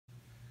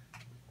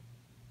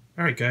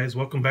Alright guys,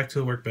 welcome back to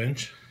the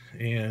Workbench,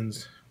 and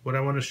what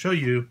I want to show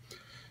you,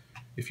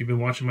 if you've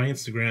been watching my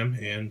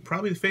Instagram and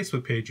probably the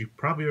Facebook page, you've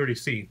probably already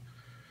seen,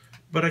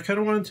 but I kind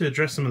of wanted to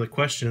address some of the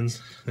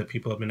questions that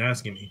people have been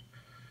asking me.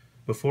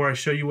 Before I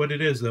show you what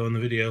it is though in the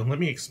video, let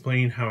me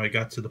explain how I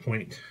got to the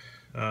point.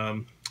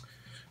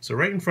 So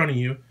right in front of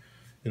you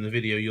in the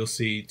video you'll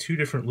see two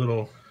different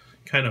little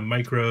kind of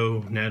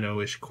micro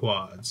nano-ish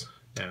quads.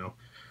 Now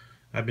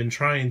I've been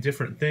trying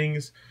different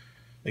things,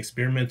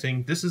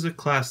 experimenting. This is a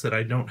class that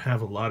I don't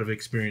have a lot of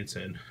experience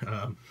in.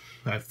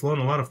 I've flown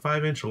a lot of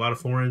 5-inch, a lot of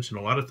 4-inch, and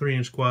a lot of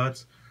 3-inch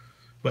quads,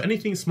 but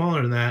anything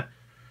smaller than that,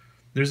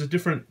 there's a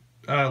different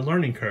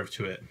learning curve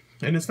to it.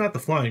 And it's not the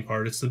flying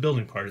part, it's the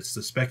building part. It's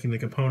the speccing the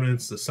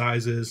components, the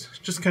sizes,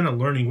 just kind of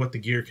learning what the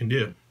gear can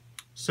do.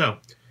 So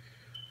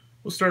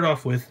we'll start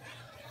off with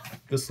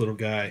this little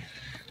guy.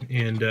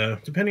 And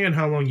depending on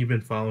how long you've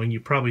been following,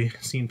 you've probably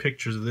seen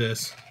pictures of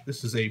this.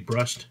 This is a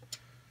brushed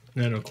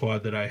nano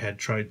quad that I had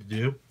tried to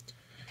do,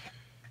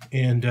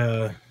 and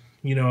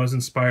you know, I was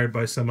inspired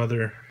by some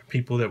other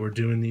people that were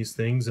doing these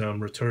things.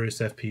 Rotorius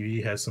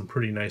FPV has some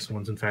pretty nice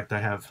ones. In fact, I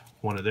have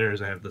one of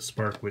theirs. I have the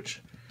Spark,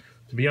 which,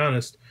 to be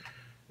honest,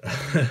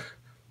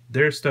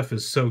 their stuff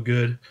is so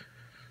good.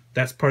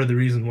 That's part of the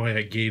reason why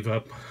I gave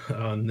up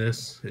on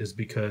this, is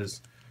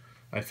because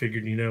I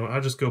figured, you know, I'll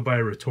just go buy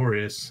a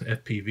Rotorius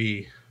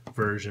FPV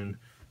version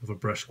of a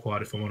brushed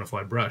quad if I want to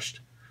fly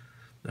brushed.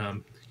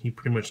 He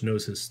pretty much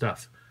knows his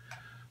stuff.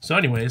 So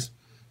anyways,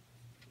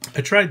 I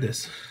tried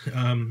this,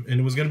 and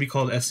it was going to be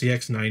called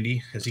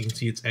SCX-90. As you can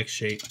see, it's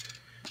X-shaped,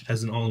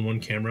 has an all-in-one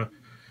camera,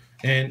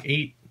 and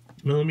 8mm,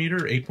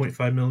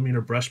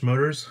 8.5mm brush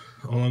motors,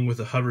 along with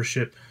a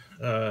hovership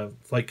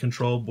flight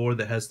control board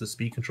that has the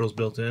speed controls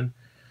built in.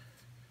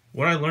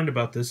 What I learned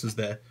about this is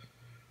that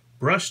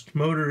brushed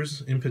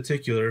motors in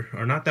particular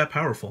are not that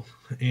powerful,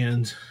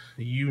 and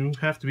you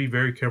have to be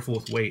very careful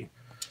with weight.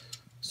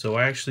 So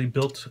I actually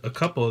built a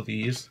couple of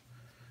these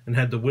and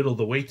had to whittle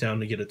the weight down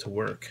to get it to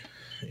work,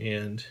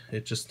 and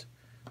it just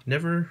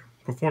never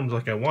performed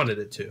like I wanted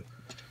it to.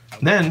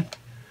 Then,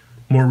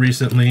 more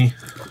recently,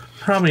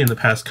 probably in the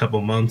past couple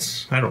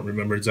months, I don't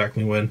remember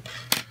exactly when,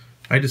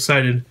 I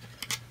decided,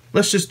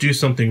 let's just do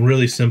something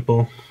really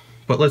simple,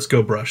 but let's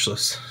go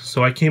brushless.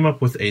 So I came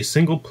up with a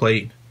single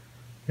plate,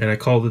 and I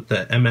called it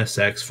the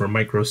MSX for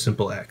Micro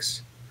Simple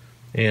X.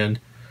 And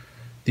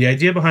the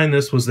idea behind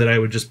this was that I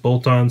would just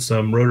bolt on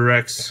some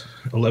Rotorex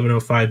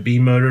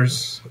 1105B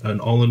motors, an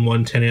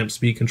all-in-one 10-amp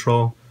speed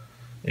control,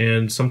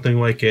 and something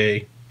like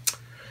a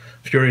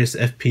Furious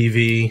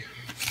FPV,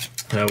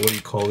 what do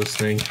you call this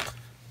thing?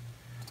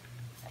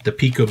 The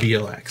Pico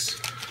BLX,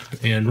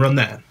 and run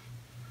that.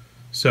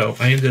 So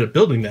I ended up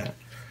building that,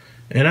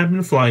 and I've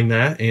been flying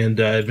that, and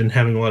I've been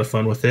having a lot of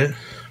fun with it.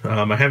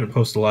 I haven't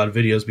posted a lot of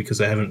videos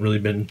because I haven't really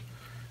been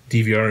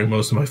DVRing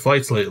most of my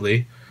flights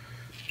lately,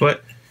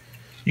 but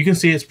you can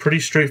see it's pretty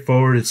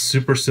straightforward. It's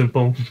super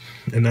simple,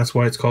 and that's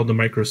why it's called the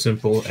Micro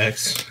Simple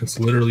X. It's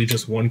literally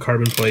just one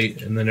carbon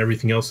plate, and then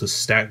everything else is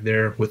stacked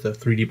there with a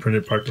 3D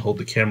printed part to hold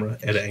the camera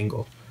at an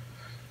angle.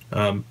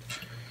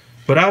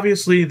 But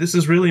obviously, this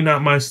is really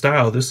not my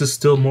style. This is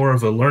still more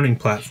of a learning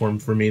platform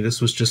for me. This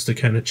was just to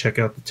kind of check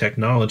out the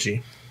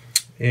technology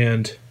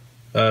and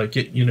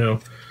get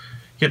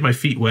my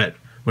feet wet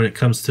when it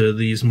comes to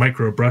these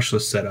micro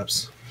brushless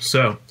setups.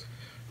 So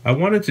I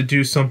wanted to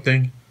do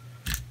something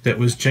that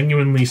was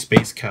genuinely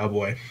Space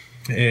Cowboy.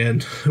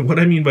 And what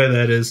I mean by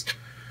that is,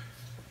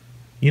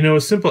 you know,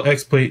 a simple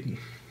X plate,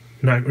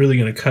 not really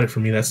going to cut it for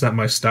me. That's not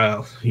my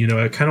style. You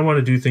know, I kind of want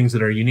to do things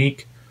that are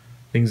unique,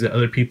 things that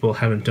other people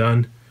haven't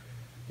done.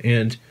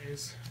 And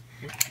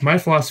my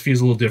philosophy is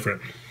a little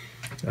different.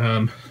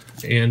 And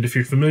if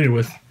you're familiar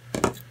with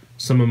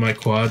some of my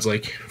quads,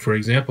 like, for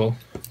example,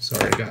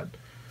 sorry, I got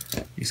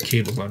these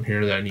cables on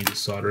here that I need to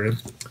solder in.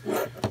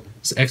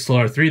 This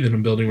XLR-2 that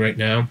I'm building right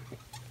now,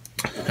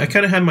 I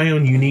kind of have my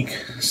own unique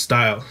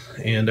style,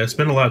 and I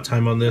spent a lot of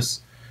time on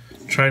this,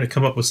 trying to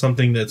come up with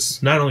something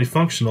that's not only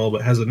functional,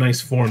 but has a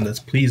nice form that's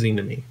pleasing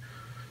to me.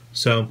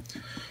 So,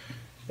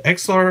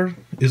 XLR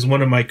is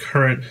one of my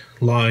current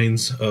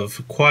lines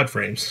of quad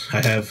frames.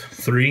 I have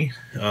 3.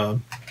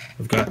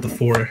 I've got the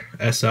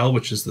 4SL,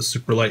 which is the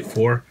super light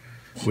 4,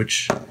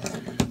 which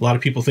a lot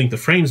of people think the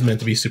frame's meant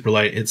to be super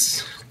light.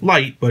 It's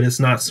light, but it's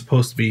not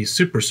supposed to be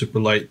super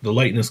light. The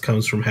lightness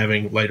comes from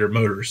having lighter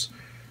motors.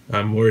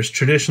 Whereas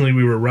traditionally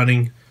we were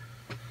running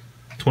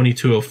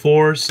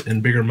 2204s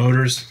and bigger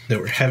motors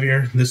that were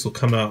heavier, this will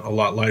come out a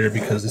lot lighter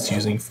because it's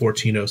using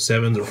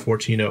 1407s or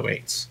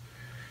 1408s.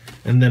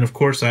 And then of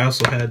course I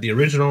also had the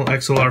original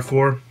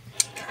XLR-4,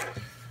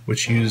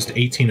 which used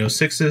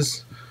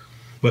 1806s.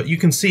 But you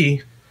can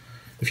see,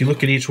 if you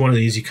look at each one of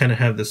these, you kind of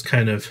have this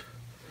kind of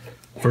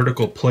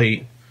vertical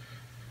plate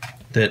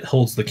that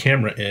holds the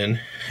camera in,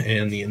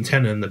 and the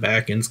antenna in the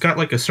back, and it's got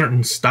like a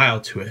certain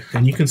style to it,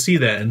 and you can see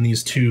that in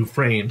these two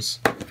frames,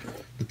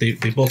 that they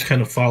both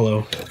kind of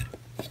follow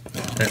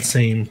that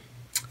same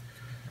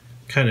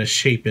kind of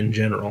shape in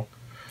general.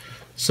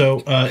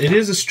 So it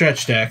is a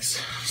stretched X.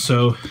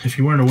 So if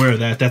you weren't aware of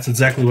that, that's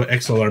exactly what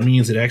XLR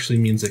means. It actually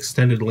means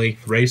extended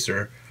length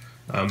racer.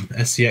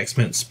 SCX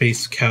meant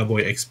Space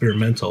Cowboy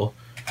Experimental,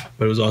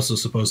 but it was also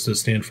supposed to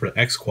stand for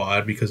X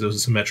Quad because it was a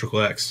symmetrical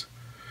X.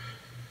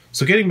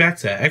 So getting back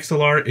to that,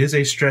 XLR is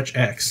a stretch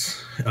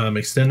X,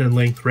 extended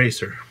length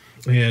racer.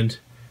 And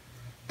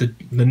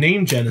the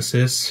name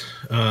genesis,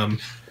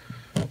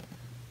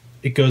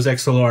 it goes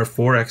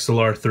XLR-4,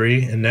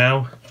 XLR-3, and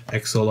now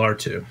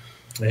XLR-2.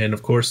 And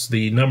of course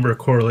the number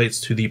correlates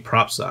to the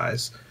prop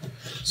size.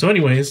 So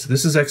anyways,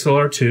 this is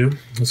XLR-2.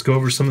 Let's go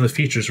over some of the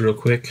features real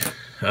quick.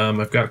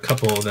 I've got a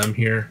couple of them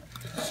here.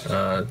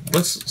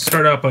 Let's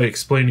start out by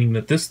explaining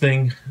that this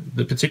thing,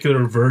 the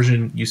particular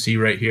version you see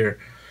right here,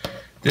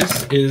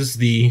 this is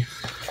the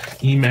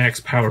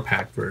Emax Power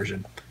Pack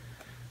version.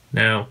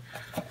 Now,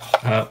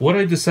 what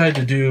I decided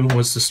to do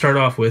was to start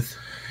off with,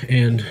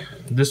 and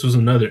this was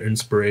another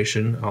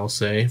inspiration, I'll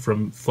say,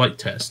 from Flight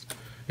Test,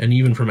 and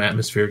even from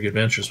Atmospheric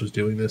Adventures was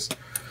doing this.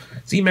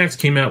 Emax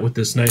came out with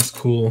this nice,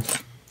 cool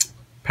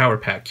Power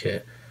Pack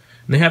kit.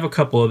 And they have a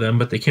couple of them,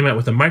 but they came out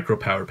with a micro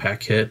Power Pack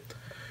kit,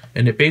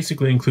 and it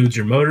basically includes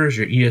your motors,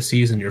 your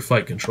ESCs, and your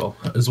flight control,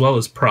 as well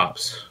as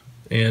props.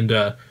 And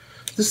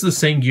this is the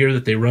same gear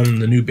that they run in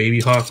the new Baby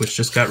Hawk, which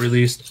just got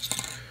released.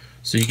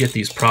 So you get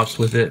these props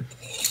with it,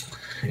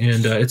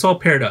 and it's all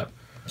paired up.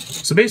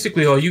 So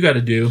basically all you got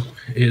to do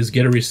is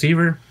get a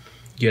receiver,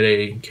 get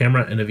a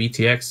camera and a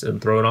VTX, and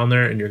throw it on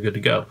there, and you're good to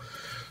go.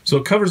 So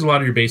it covers a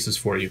lot of your bases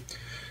for you,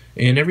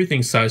 and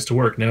everything's sized to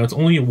work. Now it's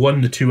only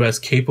 1 to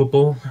 2S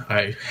capable.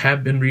 I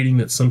have been reading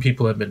that some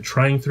people have been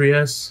trying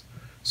 3S,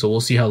 so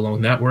we'll see how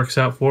long that works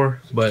out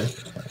for.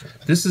 But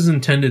this is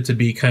intended to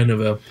be kind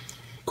of a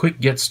quick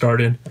get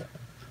started.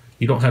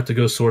 You don't have to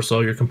go source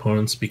all your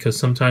components, because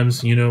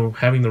sometimes, you know,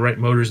 having the right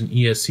motors and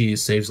ESCs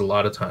saves a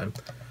lot of time.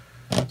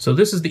 So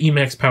this is the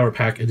Emax Power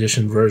Pack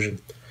Edition version.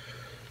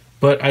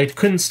 But I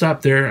couldn't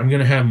stop there. I'm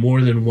going to have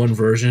more than one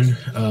version.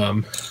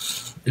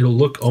 It'll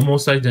look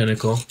almost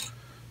identical,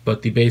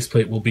 but the base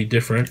plate will be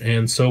different,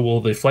 and so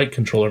will the flight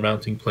controller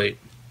mounting plate.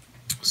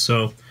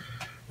 So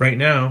right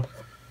now,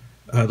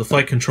 the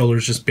flight controller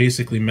is just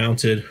basically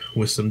mounted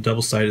with some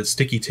double-sided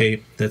sticky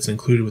tape that's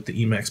included with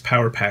the Emax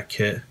Power Pack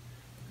kit,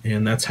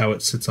 and that's how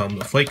it sits on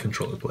the flight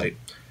controller plate.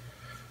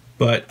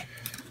 But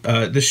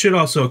this should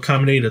also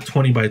accommodate a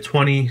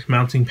 20x20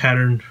 mounting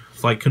pattern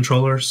flight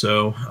controller,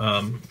 so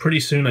pretty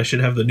soon I should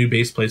have the new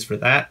base plates for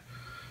that.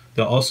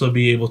 They'll also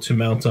be able to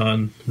mount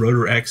on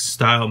Rotor X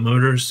style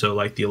motors, so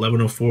like the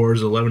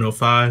 1104s,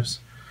 1105s,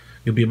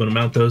 you'll be able to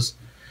mount those,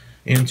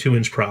 and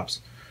 2-inch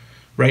props.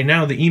 Right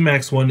now the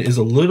Emax one is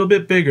a little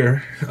bit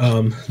bigger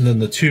than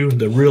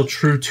the real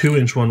true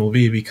 2-inch one will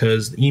be,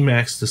 because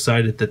Emax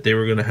decided that they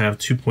were going to have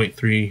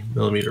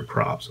 2.3mm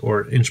props,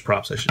 or inch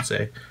props I should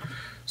say.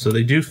 So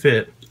they do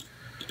fit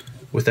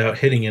without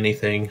hitting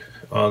anything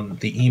on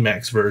the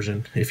Emax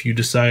version. If you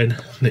decide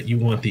that you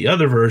want the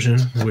other version,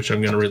 which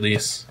I'm going to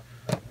release,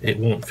 it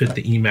won't fit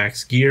the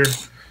Emax gear,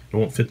 it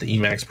won't fit the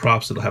Emax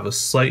props, it'll have a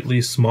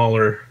slightly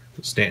smaller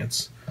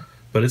stance,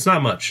 but it's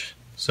not much.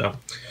 So,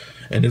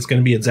 and it's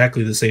going to be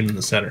exactly the same in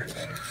the center.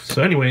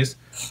 So anyways,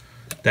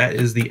 that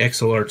is the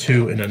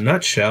XLR-2 in a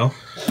nutshell.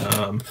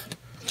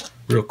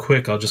 Real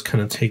quick, I'll just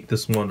kind of take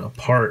this one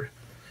apart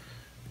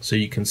so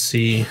you can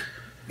see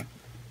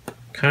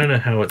kind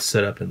of how it's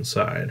set up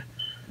inside.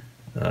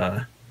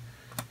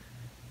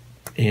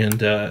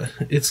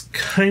 It's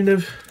kind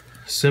of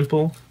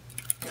simple,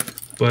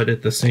 but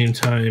at the same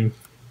time,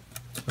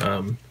 you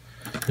know,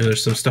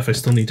 there's some stuff I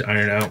still need to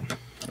iron out.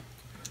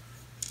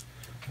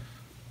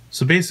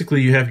 So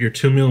basically you have your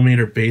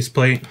 2mm base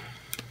plate,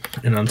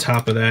 and on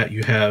top of that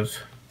you have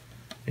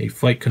a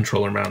flight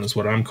controller mount, is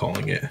what I'm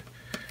calling it.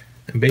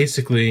 And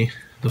basically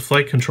the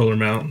flight controller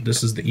mount,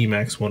 this is the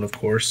Emax one of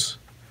course,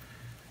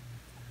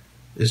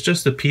 is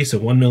just a piece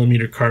of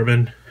 1mm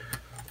carbon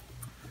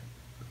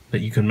that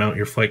you can mount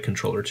your flight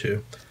controller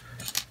to.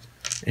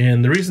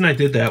 And the reason I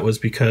did that was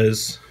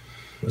because,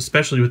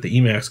 especially with the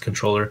Emax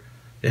controller,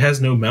 it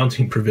has no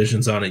mounting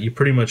provisions on it. You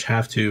pretty much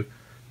have to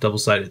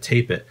double-sided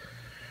tape it.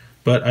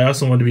 But I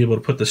also wanted to be able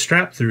to put the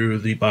strap through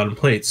the bottom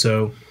plate.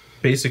 So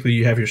basically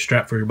you have your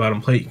strap for your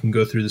bottom plate. You can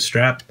go through the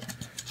strap,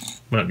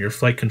 mount your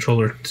flight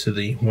controller to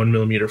the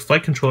 1mm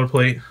flight controller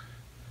plate,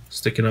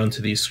 stick it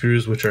onto these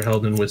screws, which are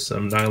held in with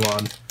some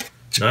nylon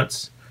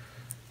nuts.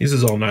 This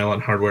is all nylon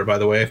hardware, by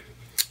the way.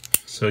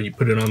 So you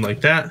put it on like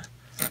that,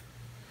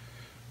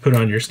 put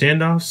on your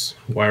standoffs,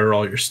 wire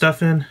all your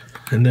stuff in,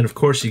 and then of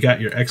course you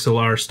got your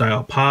XLR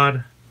style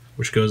pod,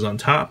 which goes on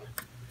top.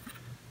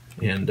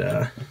 And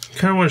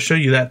kind of want to show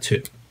you that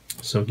too.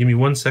 So give me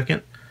 1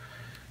 second,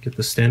 get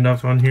the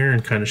standoff on here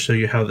and kind of show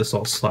you how this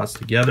all slots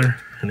together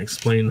and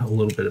explain a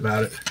little bit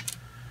about it.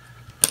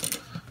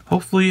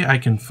 Hopefully I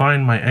can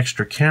find my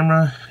extra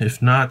camera.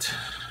 If not,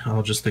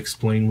 I'll just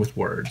explain with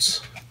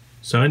words.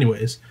 So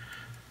anyways,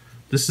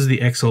 this is the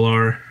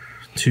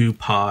XLR-2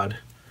 pod,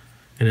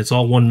 and it's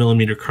all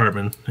 1mm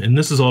carbon, and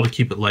this is all to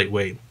keep it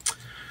lightweight.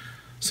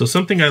 So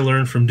something I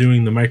learned from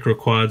doing the micro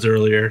quads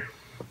earlier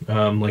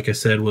like I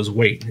said, was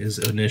weight is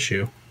an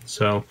issue.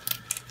 So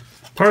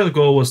part of the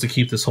goal was to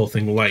keep this whole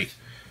thing light.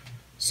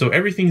 So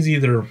everything's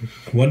either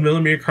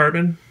 1mm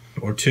carbon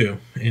or 2,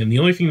 and the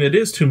only thing that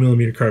is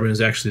 2mm carbon is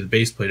actually the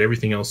base plate.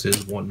 Everything else is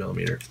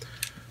 1mm.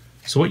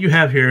 So what you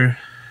have here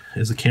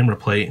is a camera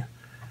plate.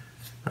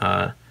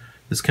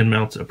 This can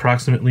mount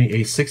approximately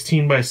a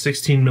 16 by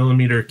 16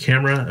 millimeter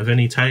camera of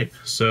any type.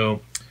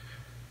 So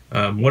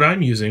what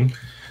I'm using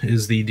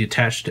is the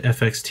detached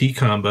FXT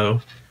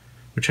combo,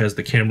 which has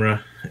the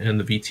camera and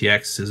the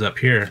VTX is up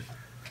here.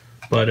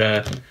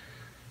 But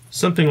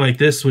something like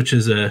this, which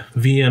is a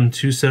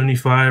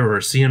VM275 or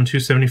a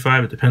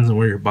CM275, it depends on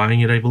where you're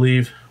buying it, I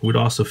believe, would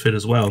also fit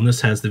as well. And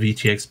this has the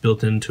VTX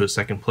built into a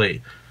second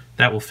plate.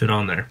 That will fit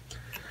on there.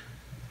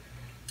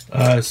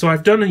 So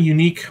I've done a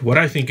unique, what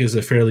I think is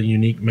a fairly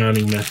unique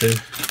mounting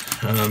method.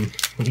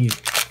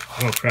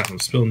 Oh crap, I'm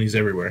spilling these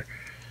everywhere.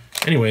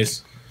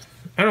 Anyways,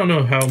 I don't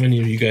know how many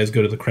of you guys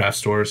go to the craft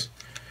stores.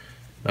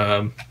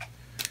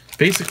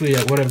 Basically,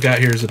 what I've got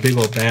here is a big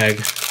old bag.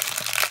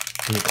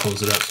 Let me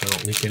close it up so I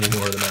don't leak any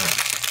more of them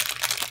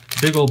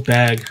out. Big old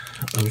bag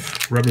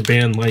of rubber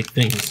band-like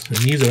things. And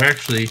these are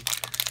actually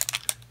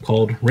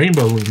called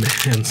rainbow loom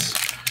bands.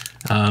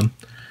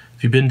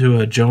 If you've been to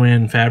a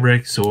Joann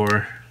Fabrics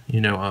or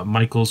a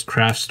Michael's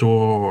craft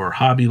store or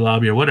Hobby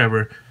Lobby or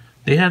whatever,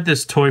 they have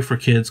this toy for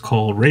kids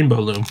called Rainbow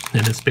Loom,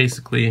 and it's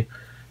basically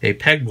a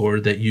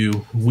pegboard that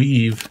you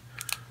weave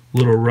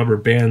little rubber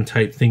band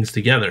type things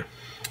together.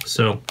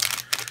 So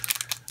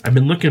I've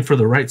been looking for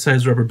the right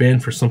size rubber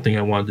band for something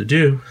I wanted to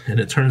do, and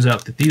it turns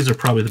out that these are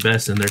probably the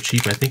best, and they're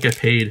cheap. I think I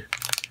paid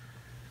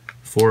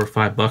 $4 or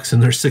 $5,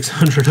 and there's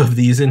 600 of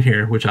these in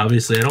here, which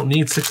obviously I don't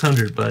need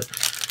 600, but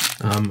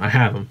I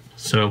have them.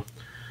 So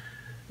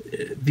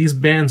these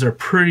bands are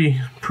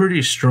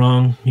pretty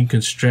strong. You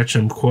can stretch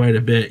them quite a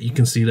bit. You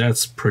can see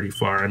that's pretty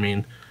far. I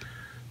mean,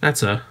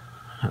 that's a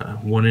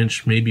 1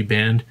 inch maybe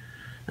band.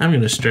 I'm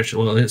going to stretch it.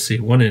 Well, let's see,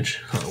 1 inch.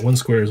 1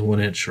 square is 1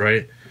 inch,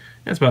 right?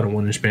 That's about a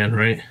 1 inch band,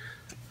 right?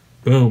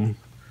 Boom.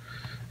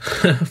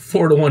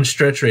 4-to-1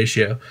 stretch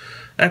ratio.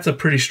 That's a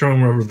pretty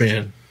strong rubber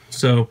band.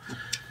 So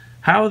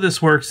how this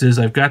works is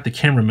I've got the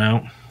camera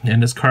mount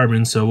and it's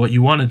carbon. So what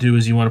you want to do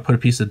is you want to put a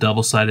piece of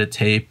double-sided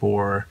tape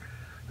or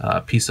a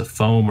piece of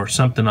foam or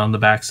something on the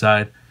back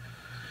side,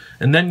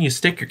 and then you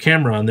stick your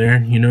camera on there,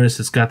 and you notice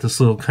it's got this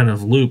little kind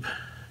of loop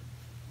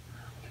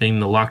thing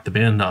to lock the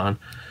band on,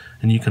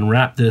 and you can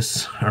wrap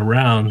this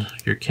around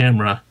your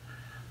camera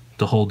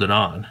to hold it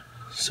on.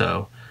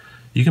 So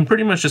you can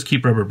pretty much just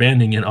keep rubber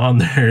banding it on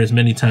there as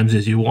many times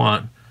as you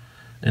want,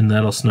 and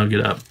that'll snug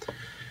it up,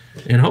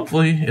 and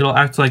hopefully it'll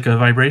act like a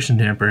vibration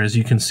damper. As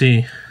you can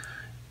see,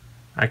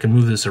 I can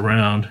move this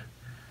around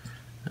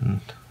and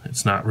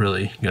it's not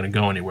really going to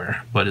go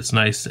anywhere, but it's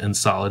nice and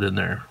solid in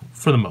there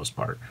for the most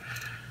part.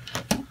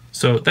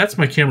 So that's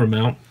my camera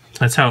mount.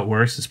 That's how it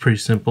works. It's pretty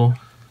simple.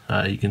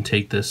 You can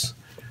take this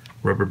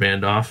rubber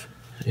band off,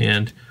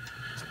 and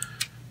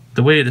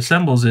the way it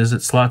assembles is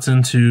it slots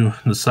into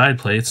the side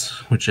plates,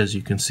 which as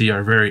you can see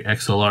are very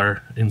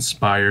XLR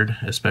inspired,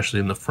 especially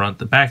in the front.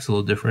 The back's a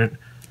little different.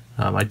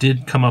 I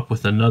did come up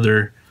with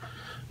another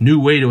new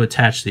way to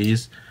attach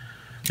these.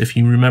 If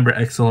you remember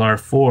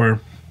XLR-4,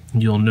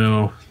 you'll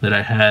know that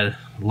I had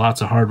lots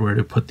of hardware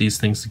to put these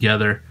things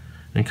together,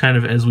 and kind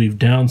of as we've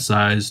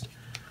downsized,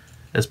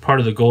 as part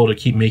of the goal to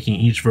keep making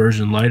each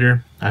version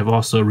lighter, I've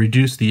also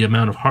reduced the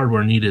amount of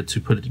hardware needed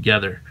to put it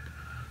together.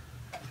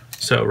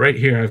 So right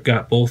here I've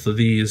got both of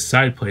these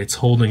side plates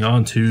holding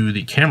onto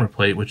the camera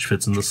plate, which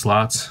fits in the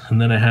slots,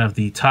 and then I have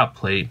the top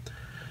plate,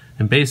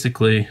 and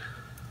basically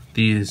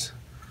these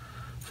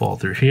fall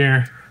through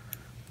here,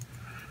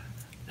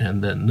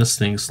 and then this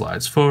thing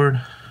slides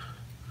forward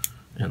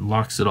and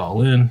locks it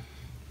all in.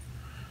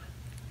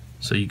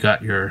 So you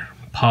got your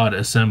pod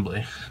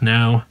assembly.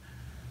 Now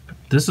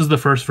this is the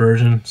first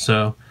version,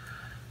 so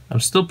I'm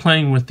still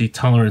playing with the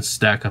tolerance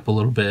stack up a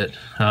little bit.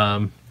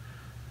 I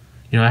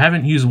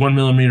haven't used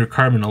 1mm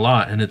carbon a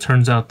lot, and it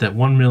turns out that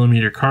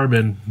 1mm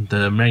carbon,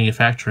 the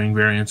manufacturing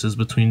variances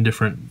between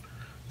different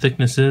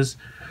thicknesses,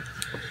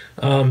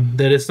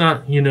 that it's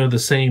not the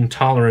same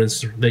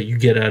tolerance that you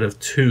get out of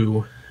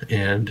 2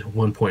 and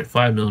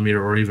 1.5mm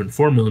or even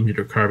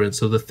 4mm carbon.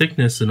 So the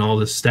thickness and all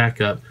this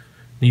stack up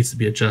needs to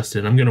be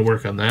adjusted. I'm going to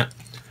work on that.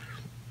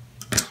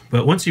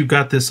 But once you've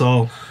got this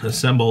all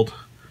assembled,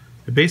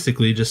 it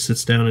basically just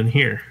sits down in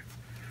here,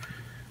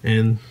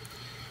 and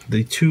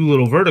the two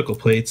little vertical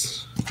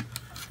plates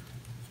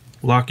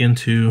lock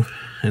into,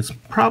 it's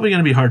probably going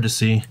to be hard to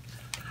see,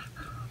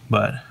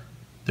 but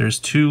there's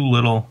two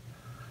little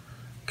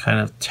kind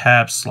of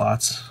tab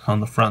slots on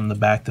the front and the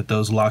back that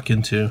those lock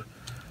into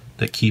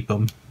that keep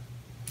them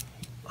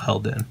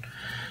held in.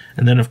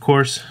 And then of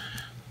course,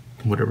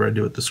 whatever I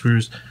do with the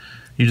screws,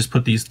 you just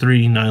put these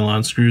 3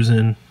 nylon screws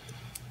in,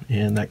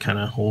 and that kind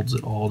of holds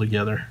it all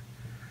together.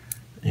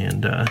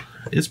 And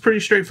it's pretty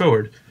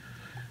straightforward.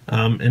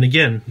 And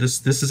again,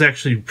 this is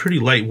actually pretty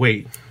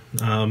lightweight.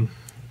 When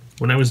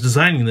I was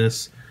designing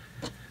this,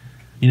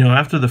 You know,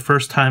 after the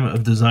first time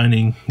of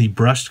designing the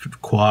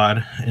brushed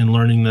quad and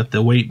learning that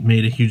the weight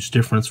made a huge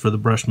difference for the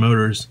brushed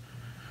motors,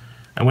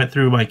 I went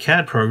through my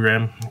CAD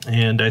program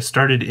and I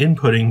started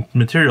inputting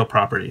material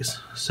properties.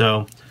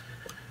 So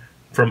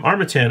from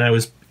Armatan, I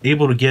was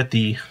able to get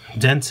the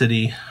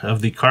density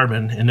of the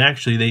carbon, and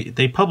actually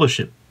they publish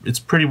it. It's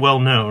pretty well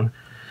known.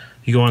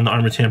 You go on the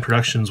Armatan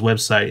Productions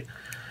website,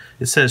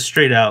 it says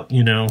straight out,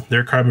 you know,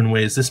 their carbon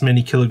weighs this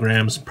many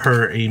kilograms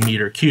per a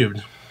meter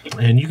cubed.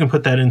 And you can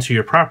put that into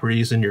your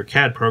properties in your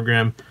CAD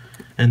program,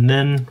 and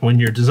then when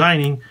you're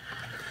designing,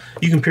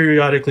 you can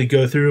periodically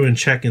go through and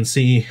check and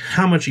see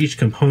how much each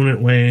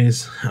component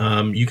weighs.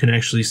 You can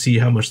actually see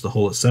how much the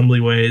whole assembly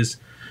weighs,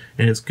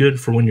 and it's good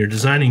for when you're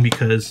designing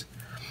because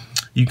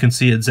you can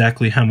see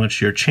exactly how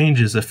much your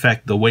changes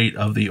affect the weight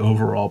of the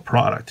overall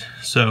product.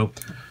 So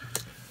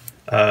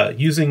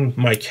using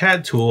my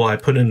CAD tool, I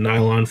put in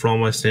nylon for all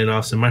my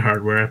standoffs and my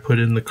hardware. I put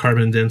in the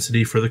carbon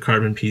density for the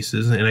carbon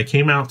pieces, and I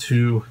came out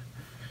to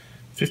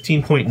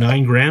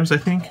 15.9 grams, I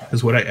think,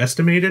 is what I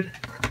estimated.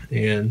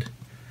 And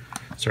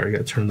sorry, I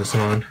gotta turn this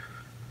on.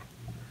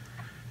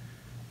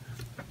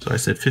 So I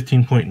said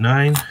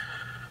 15.9.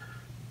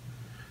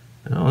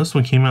 Oh, this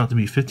one came out to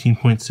be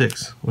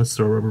 15.6. Let's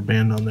throw a rubber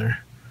band on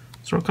there.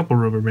 Let's throw a couple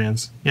rubber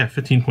bands. Yeah,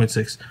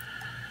 15.6.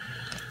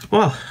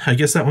 Well, I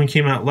guess that one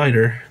came out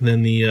lighter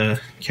than the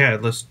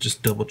CAD. Let's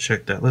just double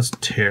check that. Let's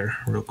tear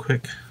real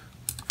quick.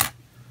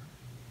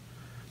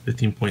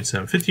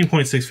 15.7, 15.6,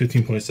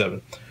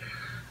 15.7.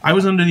 I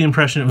was under the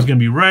impression it was going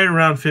to be right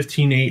around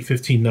 15.8,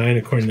 15.9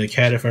 according to the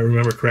CAD, if I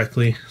remember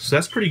correctly. So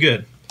that's pretty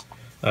good.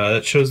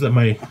 That shows that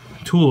my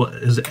tool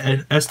is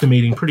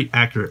estimating pretty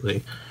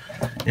accurately.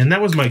 And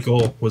that was my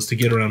goal, was to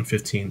get around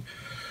 15.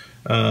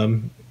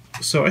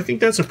 So I think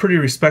that's a pretty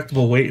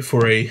respectable weight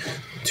for a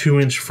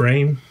 2-inch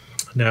frame.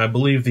 Now I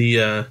believe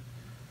the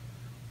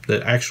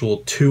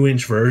actual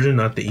 2-inch version,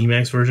 not the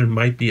Emax version,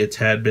 might be a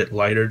tad bit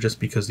lighter just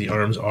because the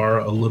arms are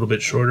a little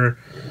bit shorter.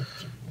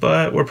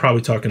 But we're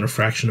probably talking a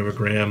fraction of a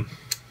gram.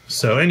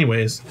 So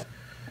anyways,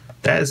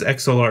 that is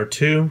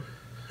XLR-2.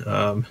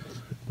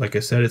 Like I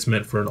said, it's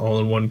meant for an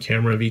all-in-one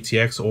camera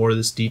VTX or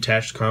this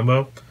detached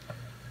combo.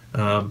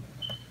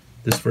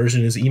 This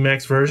version is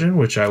Emax version,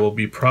 which I will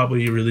be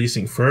probably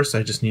releasing first.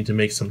 I just need to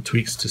make some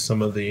tweaks to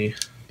some of the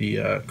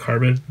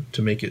carbon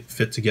to make it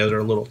fit together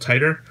a little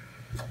tighter.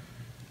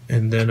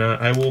 And then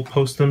I will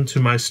post them to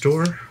my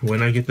store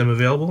when I get them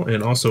available,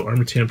 and also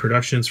Armatan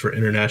Productions for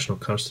international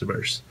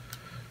customers.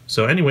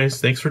 So anyways,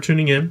 thanks for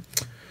tuning in.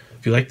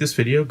 If you like this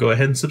video, go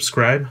ahead and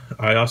subscribe.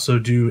 I also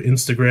do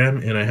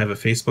Instagram, and I have a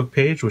Facebook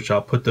page, which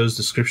I'll put those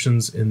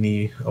descriptions in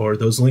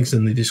those links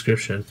in the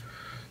description.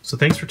 So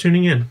thanks for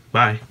tuning in.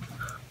 Bye.